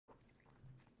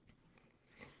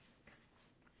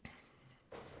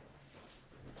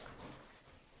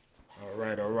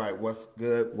What's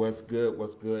good? What's good?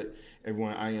 What's good?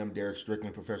 Everyone, I am Derek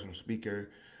Strickland, professional speaker,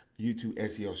 YouTube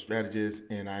SEO strategist,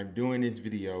 and I'm doing this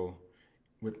video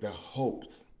with the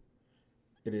hopes.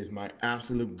 It is my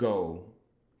absolute goal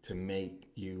to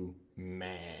make you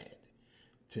mad.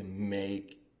 To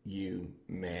make you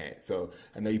mad. So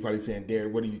I know you're probably saying,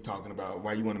 Derek, what are you talking about?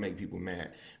 Why you want to make people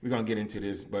mad? We're going to get into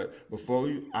this, but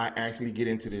before I actually get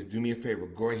into this, do me a favor,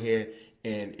 go ahead,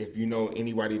 and if you know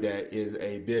anybody that is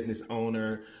a business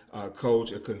owner, a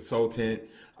coach, a consultant,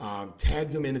 tag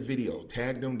them in the video,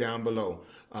 tag them down below.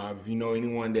 If you know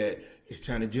anyone that is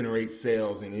trying to generate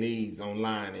sales and leads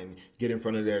online and get in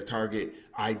front of their target,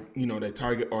 their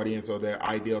target audience or their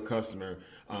ideal customer,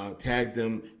 tag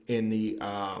them in the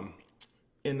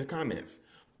comments.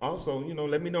 Also,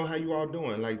 let me know how you all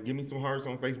doing. Like, give me some hearts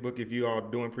on Facebook if you all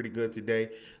doing pretty good today.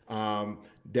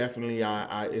 Definitely,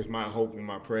 it's my hope and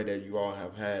my prayer that you all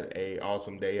have had a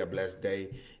awesome day, a blessed day,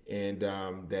 and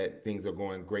that things are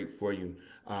going great for you.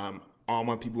 All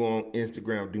my people on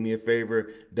Instagram, do me a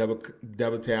favor,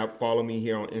 double tap, follow me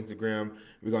here on Instagram.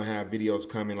 We're gonna have videos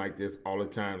coming like this all the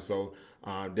time. So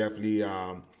definitely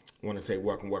want to say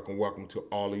welcome to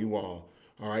all of you all.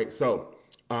 All right, so.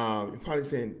 You're probably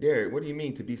saying, Derek, what do you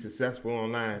mean to be successful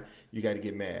online? You got to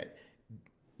get mad.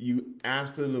 You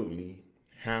absolutely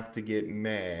have to get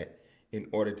mad in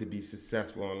order to be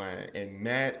successful online. And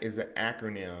MAD is an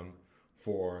acronym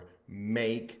for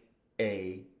make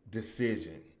a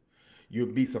decision.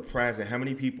 You'll be surprised at how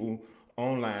many people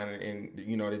online and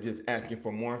they're just asking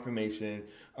for more information.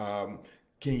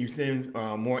 Can you send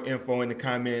more info in the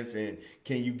comments, and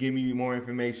can you give me more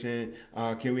information?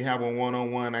 Can we have a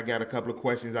one-on-one? I got a couple of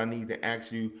questions I need to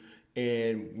ask you.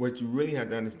 And what you really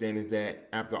have to understand is that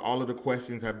after all of the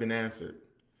questions have been answered,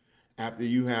 after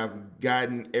you have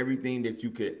gotten everything that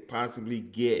you could possibly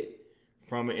get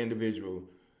from an individual,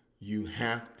 you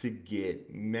have to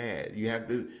get mad. You have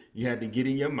to get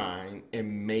in your mind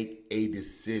and make a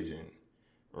decision,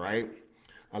 right?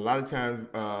 A lot of times,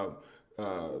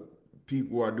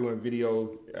 people are doing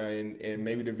videos and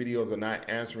maybe the videos are not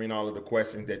answering all of the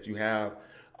questions that you have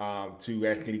to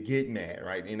actually get mad,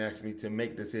 right? And actually to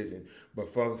make decisions.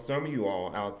 But for some of you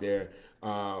all out there,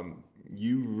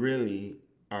 you really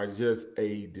are just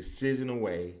a decision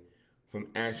away from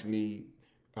actually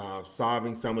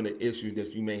solving some of the issues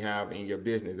that you may have in your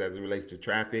business as it relates to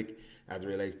traffic, as it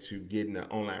relates to getting an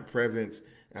online presence,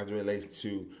 as it relates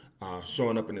to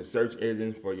showing up in the search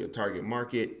engine for your target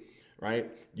market.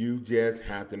 Right? You just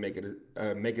have to make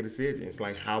a decision. It's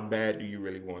like, how bad do you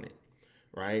really want it?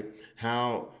 Right?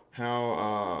 How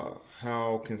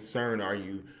concerned are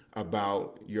you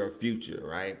about your future?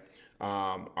 Right?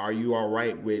 Are you all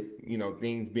right with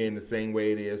things being the same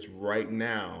way it is right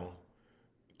now,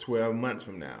 12 months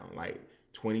from now, like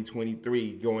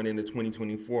 2023 going into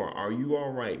 2024? Are you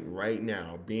all right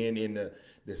now being in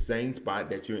the same spot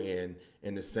that you're in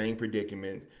the same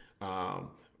predicament?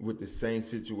 With the same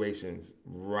situations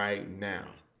right now?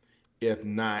 If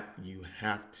not, you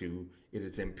have to. It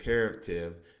is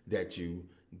imperative that you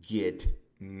get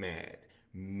mad.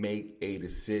 Make a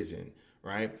decision,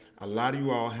 right? A lot of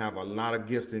you all have a lot of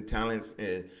gifts and talents,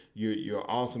 and you're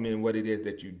awesome in what it is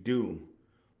that you do.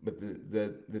 But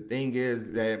the thing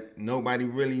is that nobody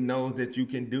really knows that you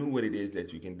can do what it is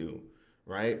that you can do,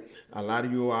 right? A lot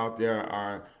of you out there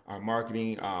are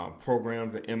marketing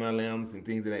programs and MLMs and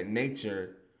things of that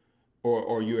nature,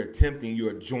 or you're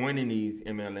joining these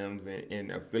MLMs and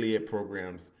affiliate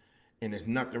programs, and there's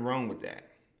nothing wrong with that.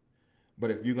 But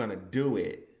if you're gonna do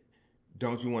it,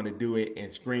 don't you want to do it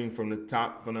and scream from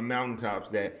the mountaintops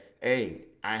that, hey,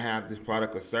 I have this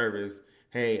product or service.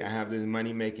 Hey, I have this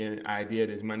money making idea,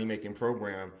 this money making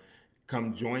program.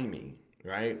 Come join me,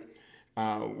 right?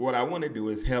 What I want to do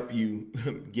is help you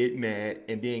get mad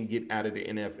and then get out of the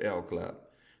NFL club.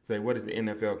 Say, what is the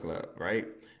NFL club, right?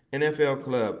 NFL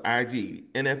club,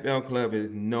 IG. NFL club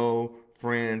is no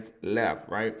friends left,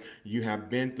 right? You have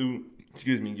been through,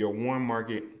 your warm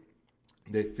market.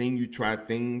 They've seen you try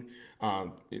things,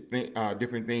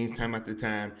 different things time after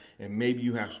time, and maybe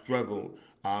you have struggled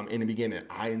in the beginning.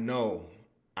 I know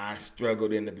I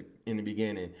struggled in the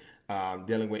beginning.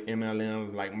 Dealing with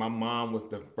MLMs. Like, my mom was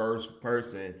the first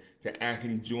person to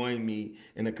actually join me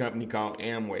in a company called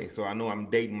Amway. So I know I'm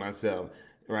dating myself,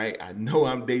 right? I know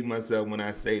I'm dating myself when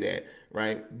I say that,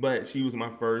 right? But she was my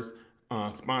first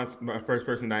sponsor, my first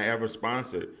person that I ever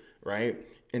sponsored, right?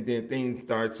 And then things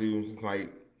start to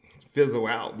like fizzle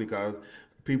out because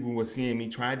people were seeing me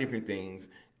try different things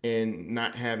and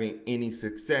not having any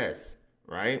success,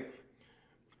 right?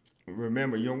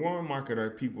 Remember, your warm market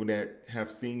are people that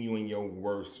have seen you in your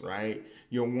worst, right?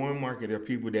 Your warm market are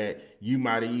people that you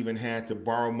might have even had to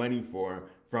borrow money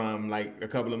from like a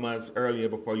couple of months earlier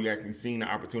before you actually seen the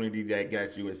opportunity that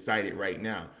got you excited right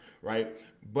now, right?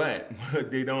 But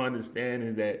what they don't understand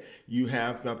is that you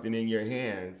have something in your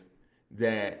hands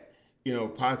that,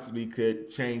 possibly could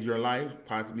change your life,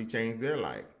 possibly change their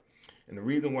life. And the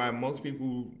reason why most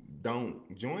people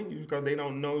don't join you is because they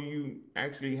don't know you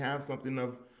actually have something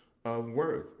of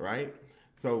worth, right?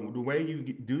 So the way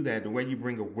you do that, the way you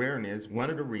bring awareness, one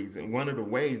of the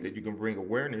ways that you can bring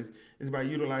awareness is by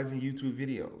utilizing YouTube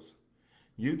videos.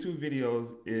 YouTube videos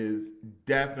is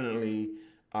definitely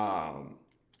um,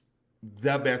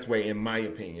 the best way, in my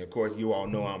opinion. Of course, you all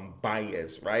know I'm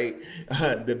biased, right?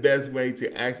 The best way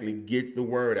to actually get the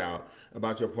word out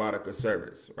about your product or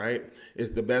service, right?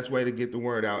 It's the best way to get the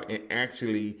word out and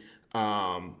actually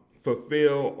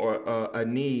fulfill a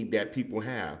need that people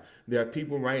have. There are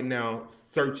people right now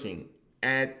searching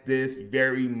at this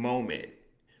very moment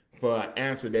for an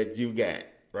answer that you got,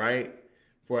 right?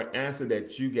 For an answer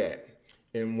that you get.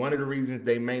 And one of the reasons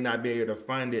they may not be able to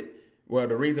find it, well,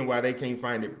 the reason why they can't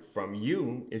find it from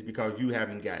you is because you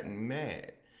haven't gotten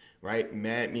mad, right?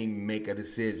 Mad means make a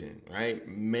decision, right?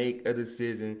 Make a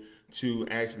decision to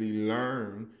actually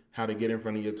learn how to get in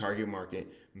front of your target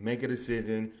market. Make a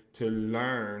decision to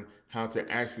learn how to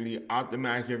actually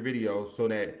optimize your videos so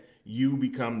that you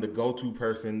become the go-to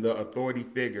person, the authority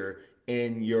figure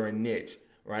in your niche,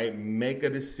 right? Make a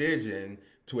decision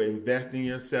to invest in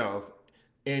yourself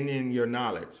and in your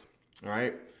knowledge, all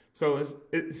right? So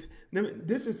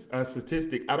this is a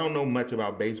statistic. I don't know much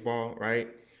about baseball, right?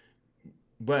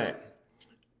 But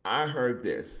I heard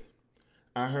this.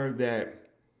 I heard that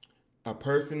a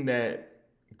person that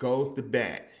goes to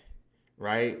bat,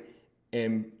 right,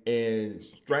 and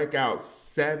strike out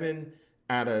 7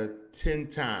 out of 10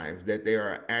 times that they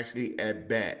are actually at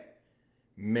bat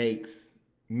makes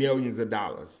millions of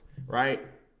dollars, right?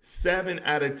 7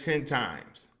 out of 10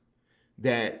 times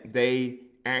that they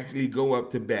actually go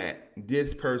up to bat,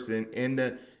 this person in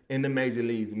the major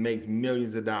leagues makes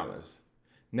millions of dollars.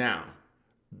 Now,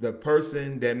 the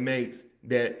person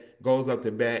that goes up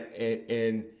to bat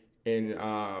and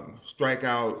strike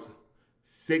out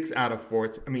 6 out of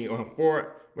 4. I mean, on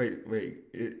four.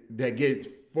 That gets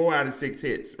 4 out of 6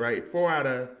 hits, right? 4 out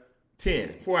of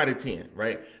 10. 4 out of 10,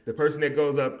 right? The person that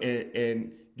goes up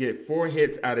and get 4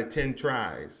 hits out of 10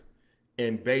 tries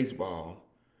in baseball,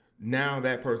 now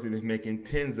that person is making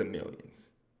tens of millions.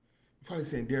 You're probably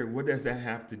saying, Derek, what does that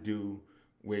have to do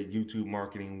with YouTube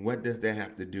marketing? What does that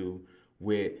have to do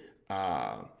with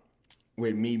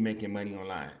me making money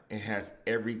online? It has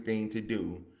everything to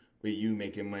do with you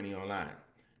making money online.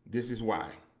 This is why.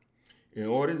 In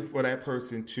order for that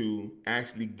person to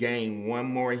actually gain one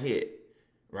more hit,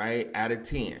 right, out of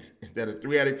 10, instead of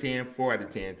 3 out of 10, 4 out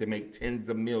of 10, to make tens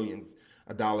of millions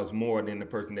of dollars more than the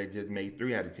person that just made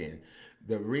 3 out of 10.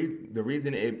 The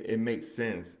reason it makes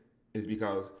sense is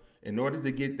because in order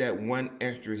to get that one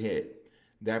extra hit,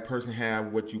 that person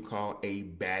have what you call a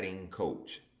batting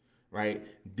coach, right?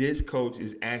 This coach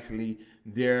is actually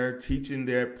there teaching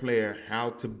their player how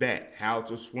to bat, how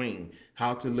to swing,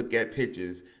 how to look at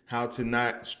pitches, how to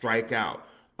not strike out.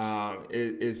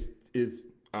 It's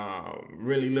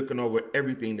really looking over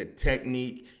everything, the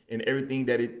technique and everything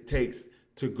that it takes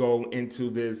to go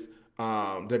into this,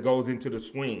 that goes into the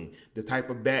swing, the type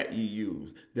of bat you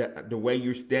use, the way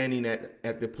you're standing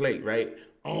at the plate, right?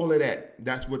 All of that,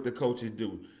 that's what the coaches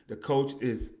do. The coach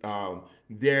is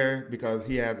there because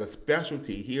he has a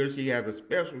specialty, he or she has a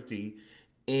specialty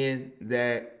in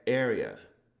that area,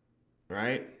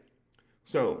 right?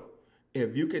 So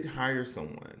if you could hire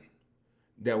someone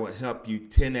that will help you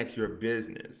 10x your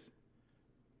business,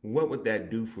 what would that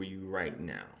do for you right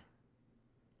now,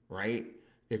 right?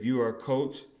 If you are a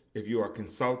coach, if you are a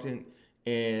consultant,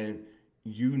 and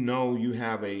you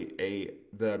have the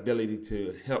ability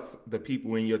to help the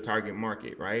people in your target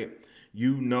market, right?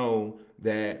 You know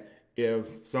that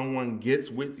if someone gets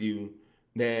with you,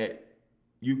 that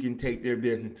you can take their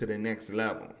business to the next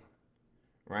level,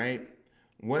 right?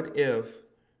 What if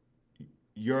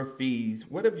your fees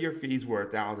were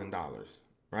 $1,000,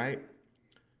 right?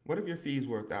 What if your fees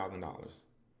were $1,000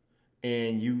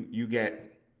 and you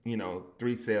get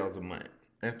 3 sales a month?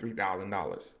 That's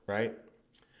 $3,000, right?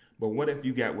 But what if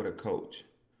you got with a coach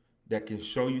that can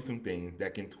show you some things,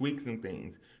 that can tweak some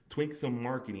things, tweak some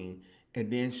marketing,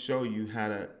 and then show you how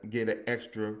to get an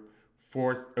extra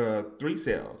 3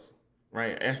 sales,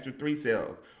 right? Extra 3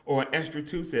 sales, or an extra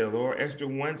 2 sales, or an extra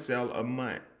 1 sale a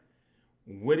month.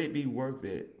 Would it be worth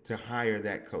it to hire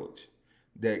that coach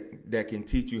that can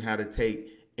teach you how to take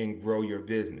and grow your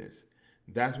business?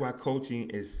 That's why coaching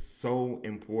is so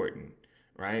important,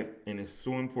 right? And it's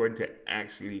so important to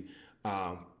actually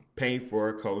pay for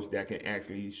a coach that can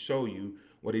actually show you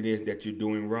what it is that you're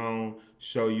doing wrong,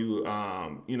 show you,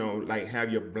 like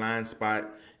have your blind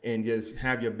spot and just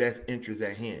have your best interest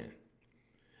at hand.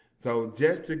 So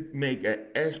just to make an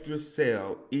extra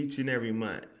sale each and every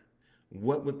month,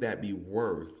 what would that be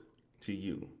worth to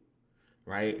you?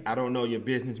 Right? I don't know your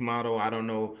business model. I don't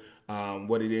know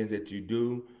what it is that you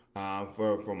do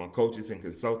for my coaches and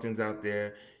consultants out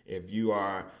there. If you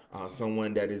are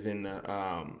someone that is in the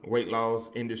weight loss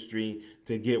industry,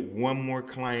 to get one more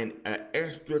client, an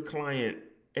extra client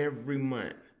every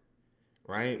month,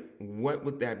 right? What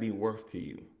would that be worth to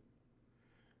you?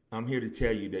 I'm here to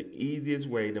tell you the easiest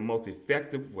way, the most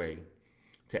effective way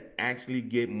to actually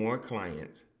get more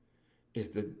clients is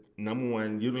to, number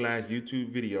one, utilize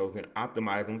YouTube videos and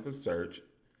optimize them for search.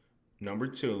 Number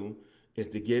two is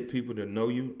to get people to know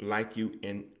you, like you,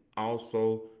 and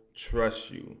also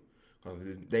trust you. Because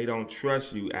if they don't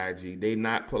trust you, IG, they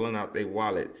not pulling out their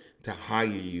wallet to hire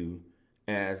you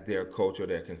as their coach or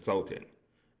their consultant.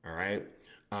 All right.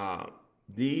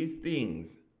 These things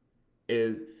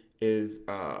is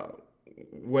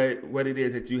what it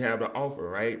is that you have to offer,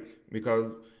 right?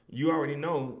 Because you already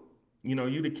know,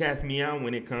 you to cast me out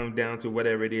when it comes down to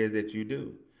whatever it is that you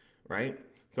do, right?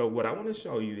 So what I want to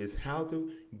show you is how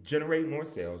to generate more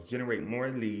sales, generate more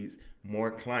leads, more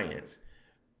clients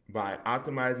by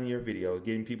optimizing your videos,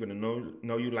 getting people to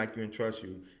know you, like you, and trust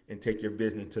you, and take your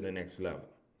business to the next level.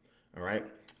 All right.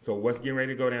 So what's getting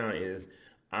ready to go down is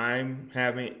I'm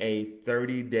having a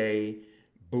 30-day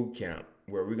boot camp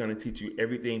where we're going to teach you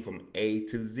everything from A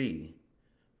to Z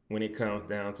when it comes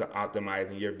down to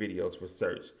optimizing your videos for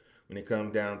search. When it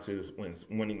comes down to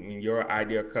when your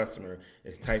ideal customer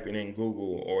is typing in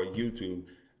Google or YouTube,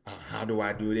 how do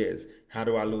I do this? How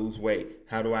do I lose weight?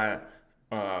 How do I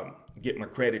get my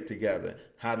credit together?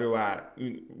 How do I,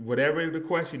 whatever the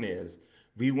question is,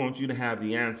 we want you to have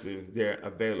the answers there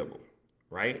available,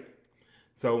 right?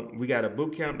 So we got a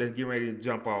boot camp that's getting ready to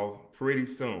jump off pretty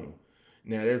soon.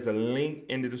 Now there's a link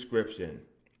in the description,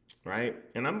 right?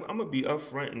 And I'm gonna be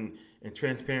upfront and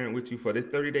transparent with you. For this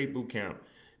 30-day boot camp,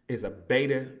 it's a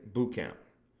beta boot camp.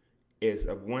 It's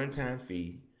a one-time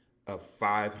fee of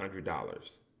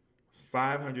 $500.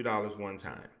 $500 one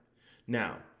time.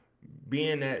 Now,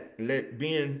 being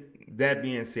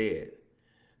said,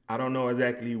 I don't know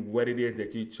exactly what it is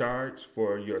that you charge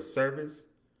for your service,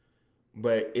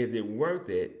 but is it worth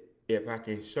it if I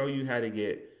can show you how to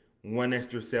get one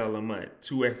extra sale a month,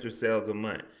 two extra sales a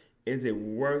month? Is it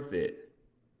worth it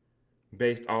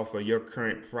based off of your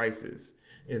current prices?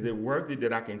 Is it worth it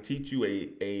that I can teach you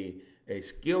a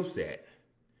skill set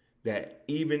that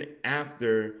even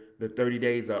after the 30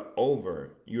 days are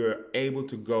over, you're able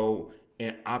to go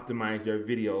and optimize your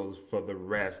videos for the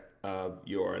rest of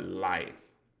your life?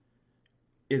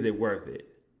 Is it worth it?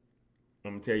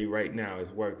 I'm gonna tell you right now,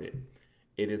 it's worth it.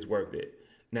 It is worth it.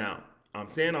 Now, I'm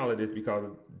saying all of this because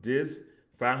this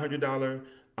 $500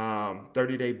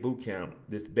 30-day boot camp,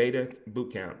 this beta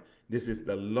boot camp, this is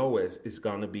the lowest it's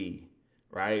gonna be,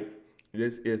 right?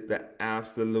 This is the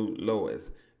absolute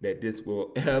lowest that this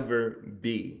will ever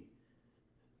be.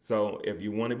 So if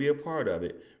you want to be a part of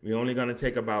it, we're only going to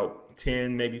take about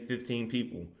 10, maybe 15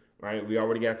 people, right? We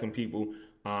already got some people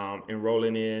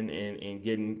enrolling in and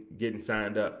getting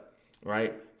signed up,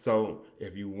 right? So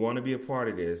if you want to be a part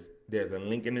of this, there's a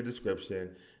link in the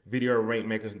description,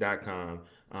 videorankmakers.com.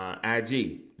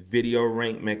 IG,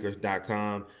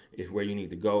 videorankmakers.com is where you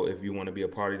need to go if you want to be a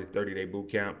part of the 30-day boot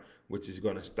camp, which is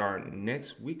going to start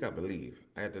next week, I believe.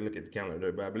 I have to look at the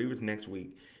calendar, but I believe it's next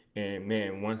week. And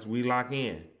man, once we lock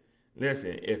in,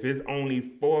 listen, if it's only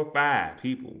 4 or 5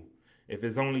 people, if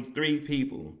it's only 3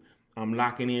 people, I'm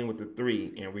locking in with the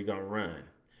 3 and we're going to run,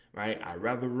 right? I'd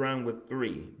rather run with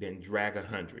 3 than drag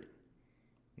 100.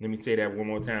 Let me say that one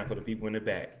more time for the people in the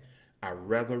back. I'd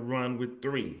rather run with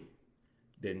 3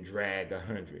 than drag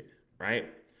 100,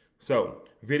 right? So,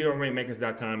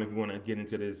 videorankmakers.com if you want to get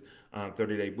into this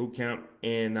 30-day boot camp.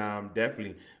 And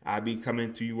definitely, I'll be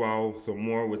coming to you all with some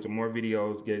more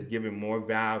videos, giving more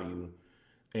value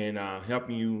and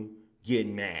helping you get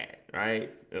mad,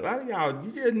 right? A lot of y'all,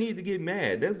 you just need to get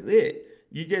mad. That's it.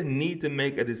 You just need to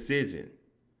make a decision.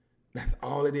 That's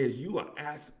all it is.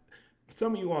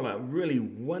 Some of you all are really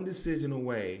one decision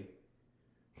away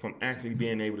from actually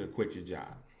being able to quit your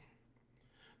job.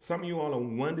 Some of you all are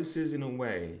one decision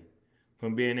away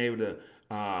from being able to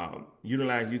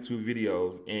utilize YouTube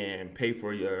videos and pay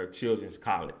for your children's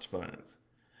college funds.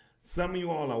 Some of you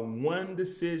all are one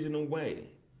decision away,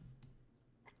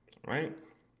 right?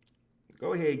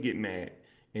 Go ahead, get mad,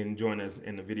 and join us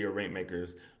in the Video Rank Makers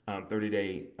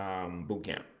 30-day boot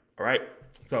camp. All right.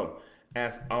 So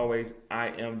As always, I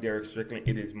am Derek Strickland.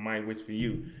 It is my wish for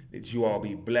you that you all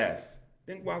be blessed.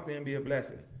 Then go out there and be a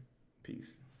blessing.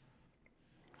 Peace.